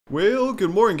Well,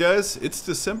 good morning guys. It's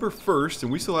December 1st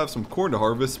and we still have some corn to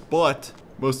harvest, but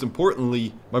most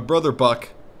importantly, my brother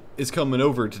Buck is coming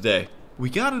over today. We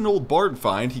got an old barn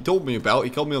find he told me about. He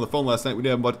called me on the phone last night. We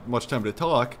didn't have much time to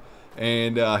talk.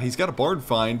 And he's got a barn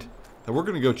find that we're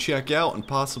going to go check out and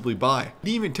possibly buy. He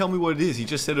didn't even tell me what it is. He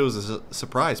just said it was a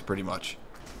surprise pretty much.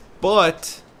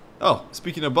 But, oh,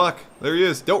 speaking of Buck, there he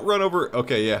is. Don't run over,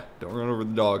 okay, yeah, don't run over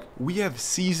the dog. We have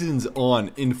seasons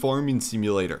on in Farming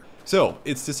Simulator. So,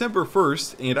 it's December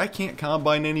 1st, and I can't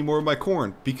combine any more of my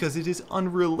corn because it is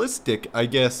unrealistic, I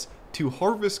guess, to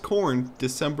harvest corn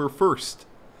December 1st.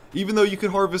 Even though you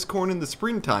could harvest corn in the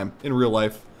springtime in real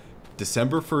life,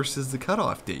 December 1st is the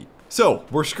cutoff date. So,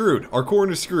 we're screwed. Our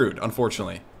corn is screwed,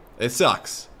 unfortunately. It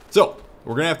sucks. So,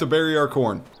 we're gonna have to bury our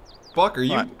corn. Buck, are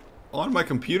you on my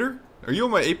computer? Are you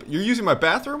on my you're using my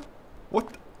bathroom?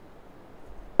 What the?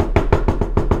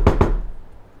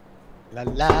 La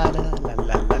la la la la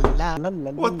la la.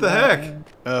 What the heck?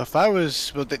 If I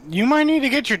was, well, you might need to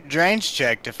get your drains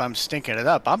checked if I'm stinking it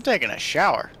up. I'm taking a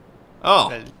shower.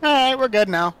 Oh. Alright, we're good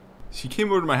now. So you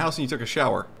came over to my house and you took a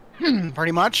shower.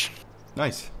 Pretty much.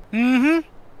 Nice. Mm-hmm.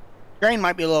 Drain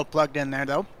might be a little plugged in there,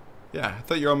 though. Yeah, I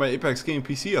thought you were on my Apex Game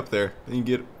PC up there. Then you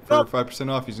get it for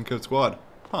 5% off using code SQUAD.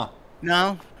 Huh.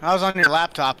 No, I was on your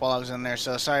laptop while I was in there,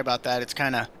 so sorry about that. It's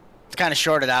kind of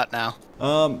shorted out now.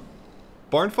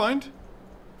 Barn find?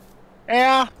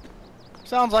 Yeah.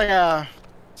 Sounds like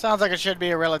it should be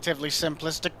a relatively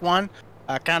simplistic one.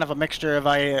 Kind of a mixture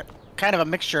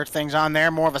of things on there,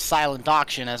 more of a silent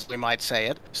auction, as we might say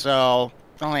it. So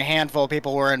only a handful of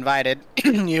people were invited,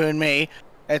 you and me.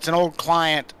 It's an old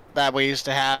client that we used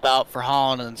to have out for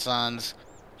Holland & Sons.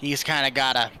 He's kind of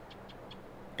got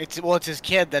it's his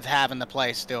kid that's having the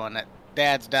place doing it.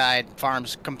 Dad's died,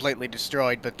 farm's completely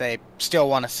destroyed, but they still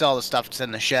want to sell the stuff that's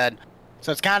in the shed.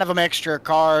 So it's kind of a mixture of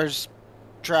cars,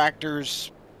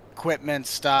 tractors, equipment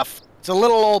stuff. It's a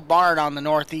little old barn on the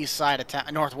northwest side of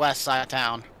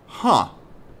town. Huh.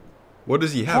 What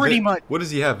does he have? Pretty much. What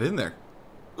does he have in there?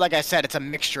 Like I said, it's a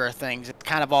mixture of things. It's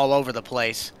kind of all over the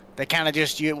place. They kind of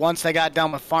just, once they got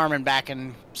done with farming back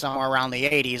in somewhere around the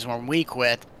 80s when we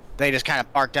quit, they just kind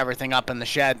of parked everything up in the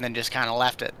shed and then just kind of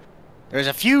left it. There's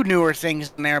a few newer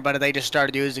things in there, but they just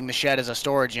started using the shed as a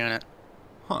storage unit.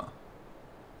 Huh.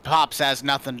 Pops has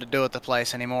nothing to do with the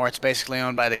place anymore. It's basically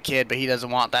owned by the kid, but he doesn't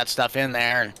want that stuff in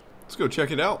there. Let's go check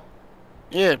it out.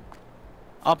 Yeah.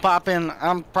 I'll pop in.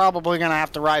 I'm probably going to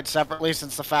have to ride separately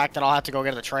since the fact that I'll have to go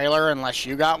get a trailer unless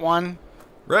you got one.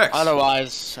 Rex.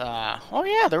 Otherwise, oh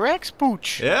yeah, the Rex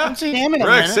pooch. Yeah. I haven't seen him in a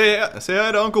Rex, minute. say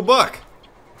hi to Uncle Buck.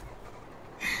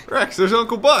 Rex, there's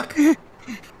Uncle Buck.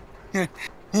 Get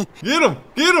him!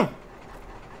 Get him!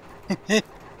 You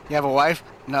have a wife?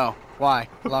 No. Why?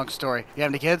 Long story. You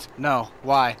have any kids? No.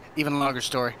 Why? Even longer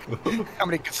story. How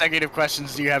many consecutive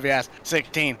questions do you have to ask?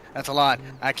 16. That's a lot.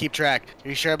 I keep track. Are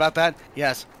you sure about that?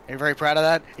 Yes. Are you very proud of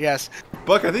that? Yes.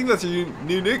 Buck, I think that's your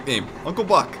new nickname. Uncle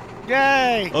Buck.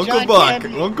 Yay! Uncle John Buck.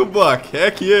 Candy. Uncle Buck.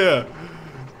 Heck yeah.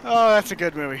 Oh, that's a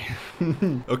good movie.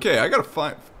 Okay, I gotta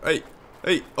find... Hey.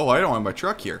 Oh, I don't have my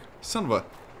truck here. Son of a...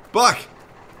 Buck!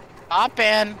 Hop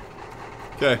in.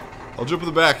 Okay, I'll jump in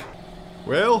the back.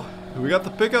 Well, we got the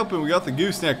pickup and we got the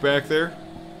gooseneck back there.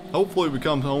 Hopefully we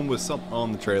come home with something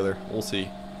on the trailer. We'll see.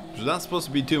 There's not supposed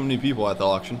to be too many people at the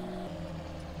auction.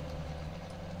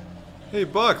 Hey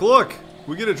Buck, look!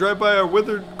 We get to drive by our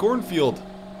withered cornfield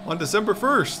on December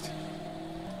 1st.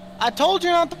 I told you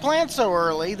not to plant so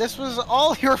early. This was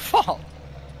all your fault.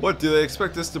 What, do they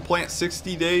expect us to plant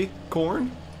 60-day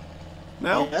corn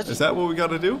now? Yes. Is that what we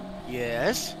gotta do?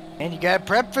 Yes. And you gotta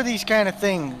prep for these kind of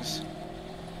things.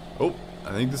 Oh,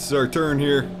 I think this is our turn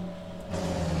here.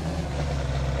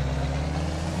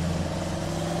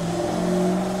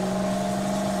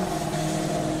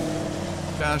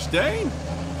 Gosh dang.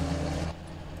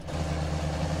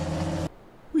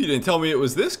 Well, you didn't tell me it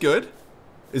was this good.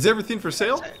 Is everything for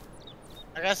sale?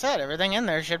 Like I said, everything in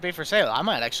there should be for sale. I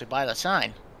might actually buy the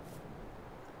sign.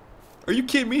 Are you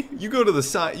kidding me? You go to the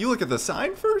sign, you look at the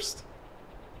sign first?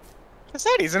 I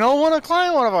said he's an old one, a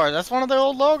client one of ours. That's one of the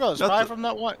old logos. Not Probably the- from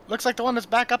that one. Looks like the one that's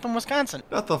back up in Wisconsin.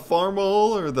 Not the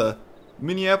Farmall or the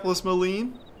Minneapolis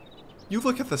Moline? You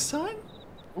look at the sign?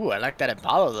 Ooh, I like that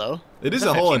Impala though. It is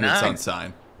It's a Holland & 59. Sons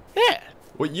sign. Yeah.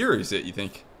 What year is it, you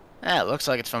think? Yeah, it looks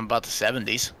like it's from about the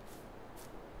 70s.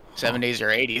 70s or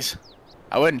 80s.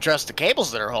 I wouldn't trust the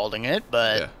cables that are holding it,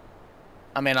 but Yeah.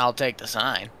 I mean, I'll take the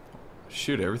sign.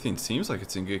 Shoot, everything seems like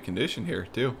it's in good condition here,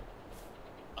 too.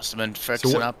 Must have been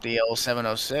fixing what- up the old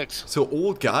 706. So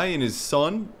old guy and his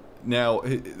son, now,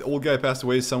 the old guy passed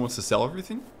away, his son wants to sell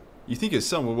everything? You think his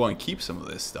son would want to keep some of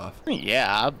this stuff?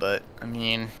 Yeah, but, I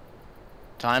mean,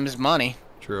 time is money.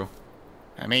 True.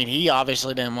 I mean, he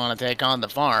obviously didn't want to take on the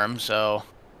farm, so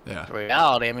Yeah. the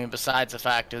reality, I mean, besides the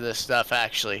fact of this stuff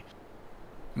actually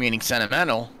meaning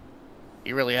sentimental,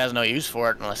 he really has no use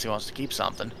for it unless he wants to keep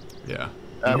something. Yeah.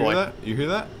 Oh, You hear boy. that? You hear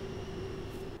that?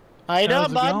 How you How's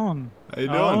doing, it bud? going? How you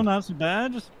Oh, doing? not so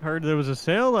bad. Just heard there was a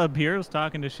sale up here. I was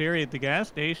talking to Sherry at the gas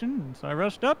station, so I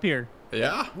rushed up here.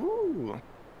 Yeah. Ooh.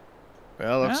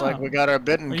 Well, looks Yeah. like we got our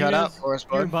bidding Are you cut out guys- for us,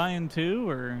 You're bud. buying too,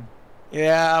 or?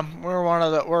 Yeah,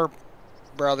 we're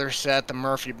brothers set, the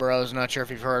Murphy Bros. Not sure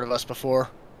if you've heard of us before.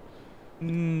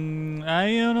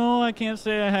 I can't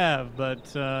say I have,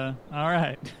 but all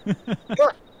right.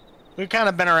 We've kind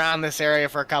of been around this area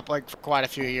for for quite a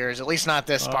few years. At least not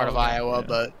this part of Okay, Iowa, yeah.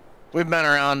 but we've been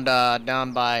around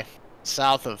down by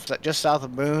just south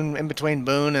of Boone, in between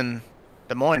Boone and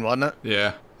Des Moines, wasn't it?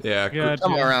 Yeah. Yeah. Gotcha.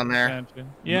 Somewhere around there. Gotcha.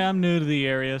 Yeah, I'm new to the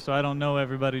area, so I don't know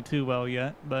everybody too well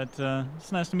yet, but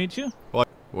it's nice to meet you.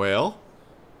 Well,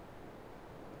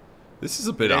 this is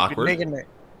a bit You're awkward. making it-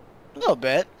 A little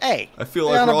bit. Hey, I feel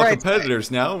stay like on we're the all bright side.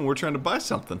 competitors now, and we're trying to buy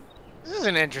something. This is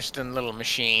an interesting little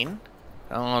machine.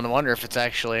 I wonder if it's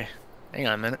actually. Hang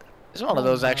on a minute. This is one of Oh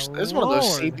those my actually. This is one of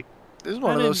those Lord. CB. This is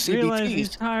one I of those didn't realize these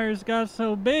CBTs. tires got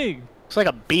so big. Looks like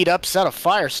a beat up set of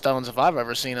Firestones if I've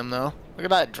ever seen them though. Look at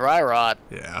that dry rot.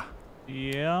 Yeah.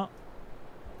 Yeah.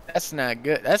 That's not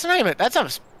good. That's not even. That's a.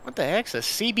 What the heck's a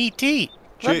CBT?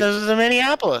 What, Jake- this is in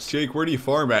Minneapolis. Jake, where do you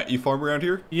farm at? You farm around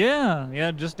here?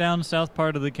 Yeah, just down south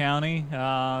part of the county.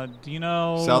 Do you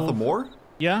know? South of Moore?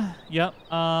 Yeah, yep.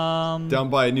 Down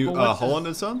by New well, what's Holland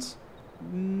and Sons?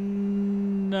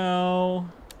 No.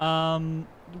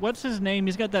 What's his name?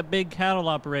 He's got that big cattle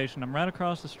operation. I'm right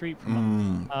across the street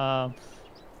from him.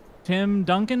 Tim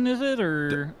Duncan, is it,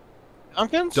 or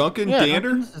Duncan's? Duncan Yeah, Danner?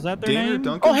 Duncan's? Is that their Danner? name?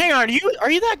 Duncan? Oh, hang on.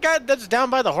 Are you that guy that's down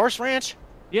by the horse ranch?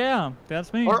 Yeah,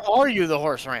 that's me. Or are you the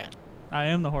horse ranch? I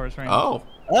am the horse ranger. Oh.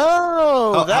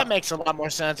 Oh, Oh, that makes a lot more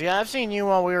sense. Yeah, I've seen you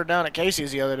while we were down at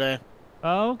Casey's the other day.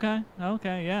 Oh, okay.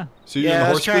 Okay, yeah. So you're Yeah, in the I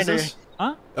was horse trying to- business?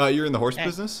 Huh? You're in the horse Yeah.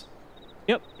 business?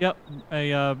 Yep.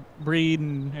 I breed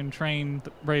and train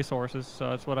race horses, so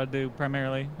that's what I do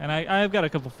primarily. And I've got a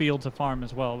couple fields to farm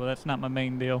as well, but that's not my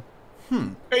main deal. Hey,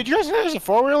 did you guys know there's a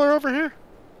four-wheeler over here?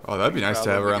 Oh, that'd be nice to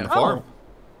have Probably around the can- farm.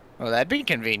 Oh, that'd be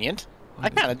convenient. I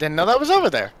kind of didn't know that was over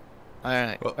there. All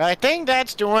right. Well- I think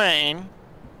that's Dwayne.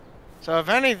 So if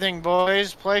anything,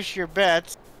 boys, place your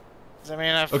bets. 'Cause, I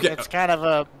mean, if Okay. it's kind of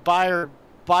a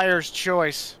buyer's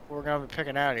choice we're going to be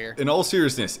picking out here. In all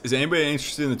seriousness, is anybody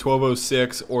interested in the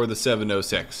 1206 or the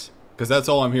 706? Because that's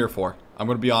all I'm here for. I'm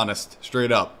going to be honest,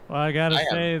 straight up. Well, I gotta I am.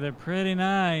 say they're pretty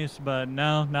nice, but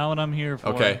no, not what I'm here for.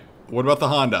 Okay. What about the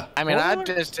Honda? I mean, I'd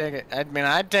Four-wheeler? just take it.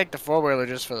 I'd take the four-wheeler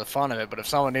just for the fun of it. But if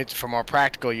someone needs it for more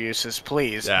practical uses,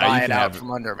 please Yeah, buy you it can out have it.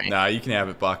 from under me. Nah, you can have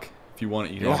it, Buck. If you want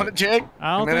it, you You can want have it, it. Jake?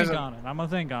 I'll I mean, think is it- on it. I'm gonna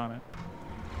think on it.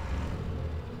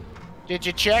 Did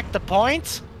you check the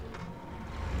points?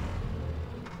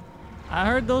 I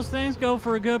heard those things go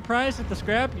for a good price at the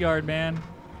scrapyard, man.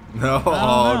 No,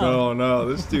 know. no.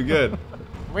 This is too good.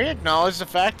 We acknowledge the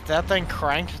fact that that thing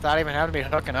cranked without even having to be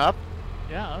hooking up.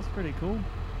 Yeah, that's pretty cool.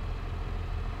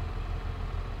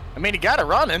 I mean, he got it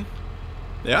running.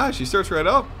 Yeah, she starts right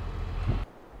up.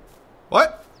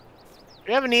 What?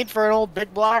 Do you have a need for an old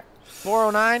big block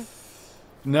 409?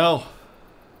 No.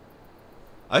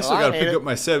 I still I got to need pick it. up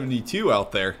my 72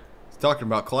 out there. It's talking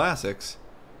about classics.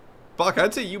 Buck,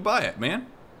 I'd say you buy it, man.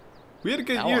 We had a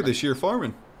good I year want it. this year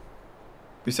farming.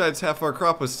 Besides, half our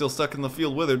crop was still stuck in the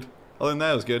field withered. Other than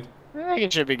that, it was good. I think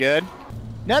it should be good.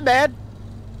 Not bad.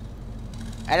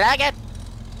 I like it.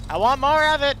 I want more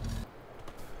of it.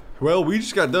 Well, we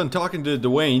just got done talking to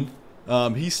Dwayne.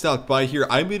 He stopped by here.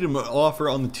 I made him an offer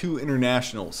on the 2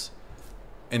 internationals.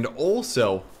 And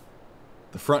also,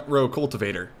 the front row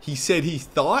cultivator. He said he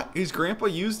thought his grandpa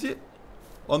used it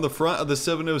on the front of the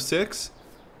 706.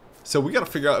 So we got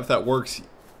to figure out if that works.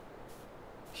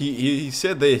 He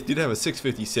said they did have a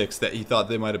 656 that he thought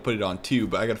they might have put it on too,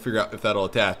 but I got to figure out if that'll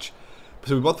attach.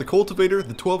 So we bought the cultivator, the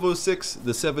 1206,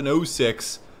 the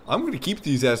 706. I'm going to keep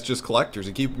these as just collectors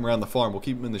and keep them around the farm. We'll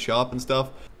keep them in the shop and stuff.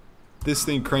 This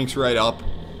thing cranks right up.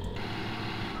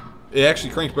 It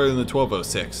actually cranks better than the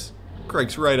 1206.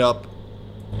 Cranks right up.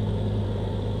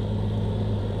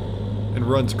 And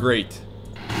runs great.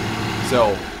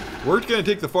 So, we're going to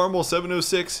take the Farmwell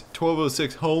 706,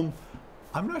 1206 home.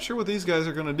 I'm not sure what these guys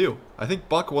are going to do. I think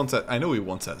Buck wants that. I know he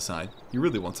wants that sign. He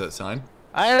really wants that sign.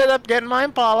 I ended up getting my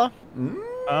Impala.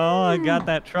 Oh, I got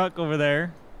that truck over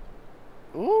there.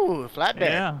 Ooh,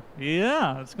 flatbed.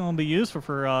 Yeah, it's gonna be useful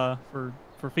for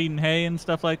feeding hay and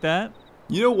stuff like that.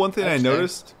 You know, one thing I That's fair.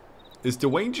 noticed is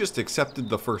Dwayne just accepted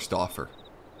the first offer.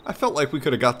 I felt like we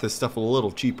could have got this stuff a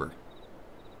little cheaper.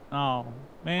 Oh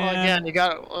man. Well,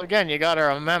 again, you got to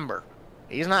remember,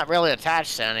 he's not really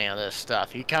attached to any of this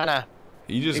stuff. He kind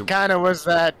of was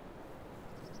that.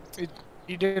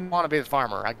 He didn't want to be the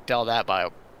farmer. I can tell that by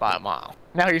a mile.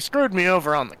 Now he screwed me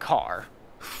over on the car.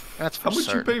 That's for How much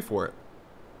certain. you pay for it?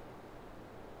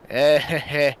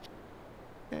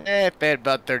 Paid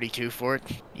about 32 for it.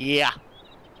 Yeah.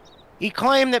 He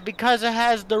claimed that because it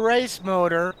has the race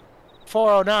motor,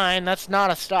 409, that's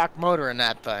not a stock motor in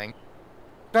that thing.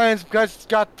 It's because it's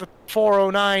got the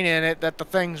 409 in it that the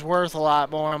thing's worth a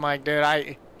lot more. I'm like,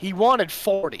 dude, he wanted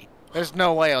 40. There's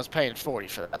no way I was paying 40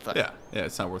 for that thing. Yeah,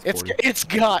 it's not worth 40. It's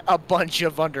got a bunch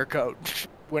of undercoat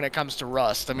when it comes to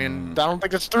rust. I mean, I don't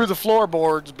think it's through the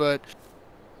floorboards, but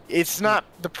it's not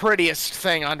the prettiest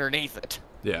thing underneath it.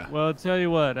 Yeah. Well, I'll tell you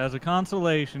what, as a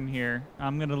consolation here,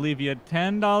 I'm going to leave you a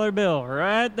 $10 bill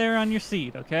right there on your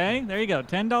seat, okay? There you go,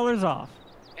 $10 off.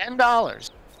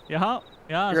 $10. Yeah.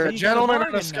 You're a gentleman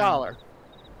and a scholar.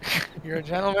 You're a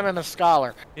gentleman and a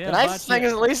scholar. Yeah, the nicest thing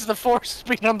is at least the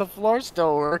 4-speed on the floor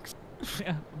still works.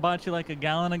 Yeah, bought you like a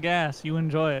gallon of gas. You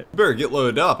enjoy it. Better get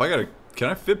loaded up. Can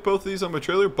I fit both of these on my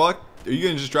trailer? Buck, are you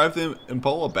going to just drive the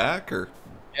Impala back, or?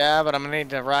 Yeah, but I'm going to need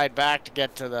to ride back to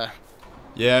get to the...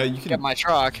 Yeah, you can... Get my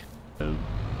truck.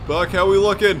 Buck, how we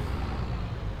looking?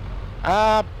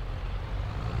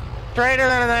 Straighter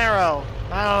than an arrow.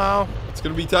 I don't know. It's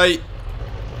going to be tight.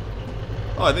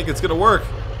 Oh, I think it's going to work.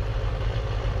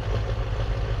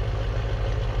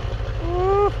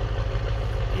 Woo.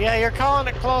 Yeah, you're calling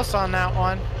it close on that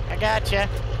one. I got you.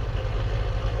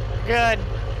 Good.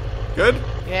 Good?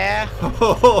 Yeah.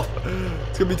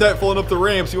 It's going to be tight pulling up the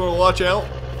ramps. You want to watch out?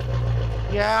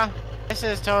 Yeah. This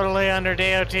is totally under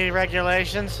DOT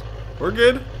regulations. We're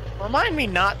good. Remind me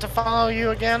not to follow you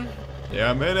again. Yeah,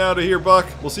 I'm heading out of here, Buck.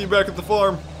 We'll see you back at the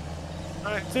farm.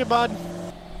 Alright, see you, bud.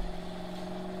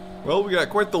 Well, we got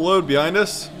quite the load behind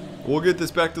us. We'll get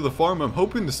this back to the farm. I'm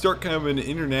hoping to start kind of an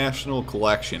international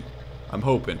collection. I'm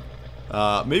hoping.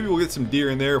 Maybe we'll get some deer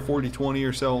in there, 40-20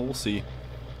 or so. We'll see.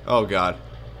 Oh, God.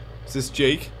 Is this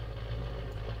Jake?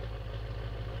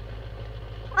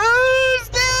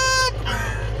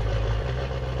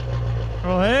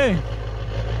 Oh, hey.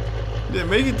 Didn't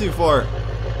make it too far.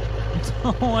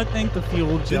 Oh, I think the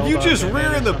fuel gelled Did you up just in it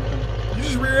rear or end the... something. You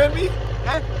just rear end me?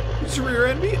 Huh? You just rear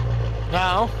end me?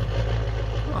 No.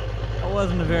 That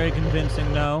wasn't a very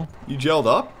convincing no. You gelled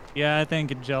up? Yeah, I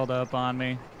think it gelled up on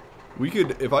me. We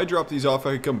could, if I drop these off,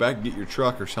 I could come back and get your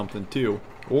truck or something too.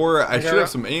 Or I should have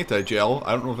some anti-gel.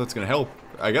 I don't know if that's going to help.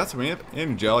 I got some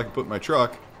anti-gel I can put in my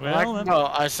truck.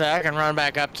 Well, I say I can run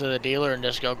back up to the dealer and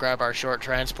just go grab our short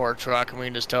transport truck, and we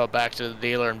can just tow it back to the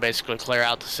dealer and basically clear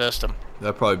out the system.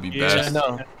 That'd probably be Yeah. best.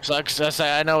 No. So like I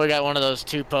say, I know we got one of those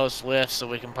 2-post lifts that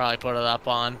we can probably put it up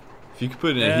on. If you could put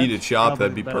it in Yeah, a heated shop, probably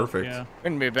that'd be best, perfect. Yeah.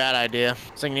 Wouldn't be a bad idea.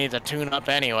 This thing needs a tune-up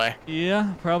anyway.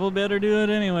 Yeah, probably better do it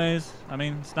anyways. I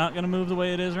mean, it's not going to move the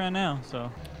way it is right now,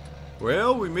 so.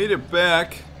 Well, we made it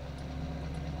back.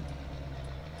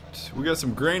 We got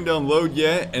some grain to unload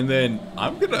yet, and then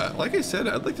I'm gonna, like I said,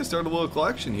 I'd like to start a little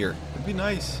collection here. It'd be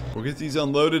nice. We'll get these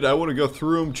unloaded. I want to go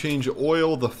through them, change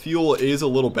oil. The fuel is a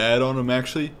little bad on them,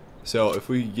 actually. So if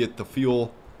we get the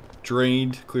fuel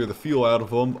drained, clear the fuel out of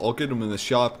them, I'll get them in the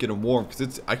shop, get them warm,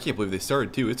 because I can't believe they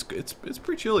started too. It's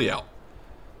pretty chilly out.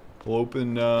 We'll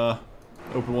open one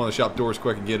of the shop doors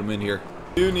quick and get them in here.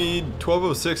 We do need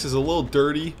 1206 is a little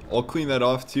dirty. I'll clean that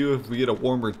off too if we get a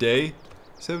warmer day.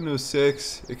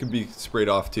 706, it can be sprayed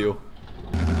off too.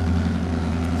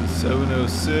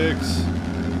 706.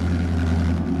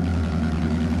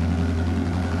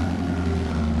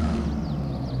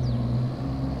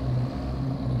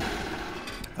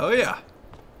 Oh yeah.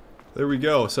 There we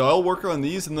go. So I'll work on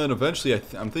these, and then eventually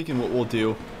I'm thinking what we'll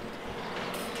do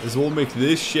is we'll make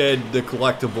this shed the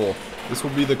collectible. This will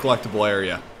be the collectible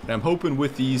area. And I'm hoping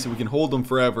with these we can hold them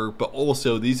forever, but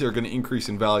also these are going to increase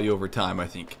in value over time, I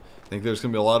think. I think there's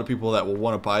going to be a lot of people that will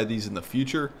want to buy these in the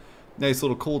future. Nice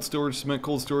little cold storage, cement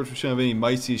cold storage. We shouldn't have any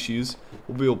mice issues.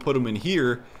 We'll be able to put them in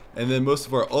here, and then most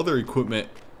of our other equipment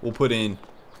we'll put in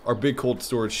our big cold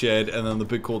storage shed, and then the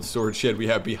big cold storage shed we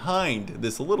have behind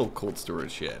this little cold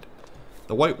storage shed.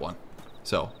 The white one.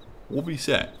 So, we'll be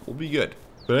set. We'll be good.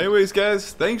 But anyways,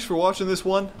 guys, thanks for watching this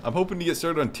one. I'm hoping to get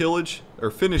started on tillage, or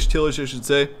finish tillage, I should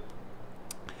say.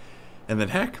 And then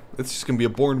heck, it's just going to be a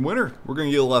boring winter. We're going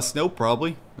to get a lot of snow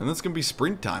probably. And then it's going to be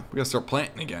springtime. We got to start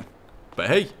planting again. But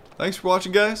hey, thanks for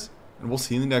watching, guys. And we'll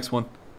see you in the next one.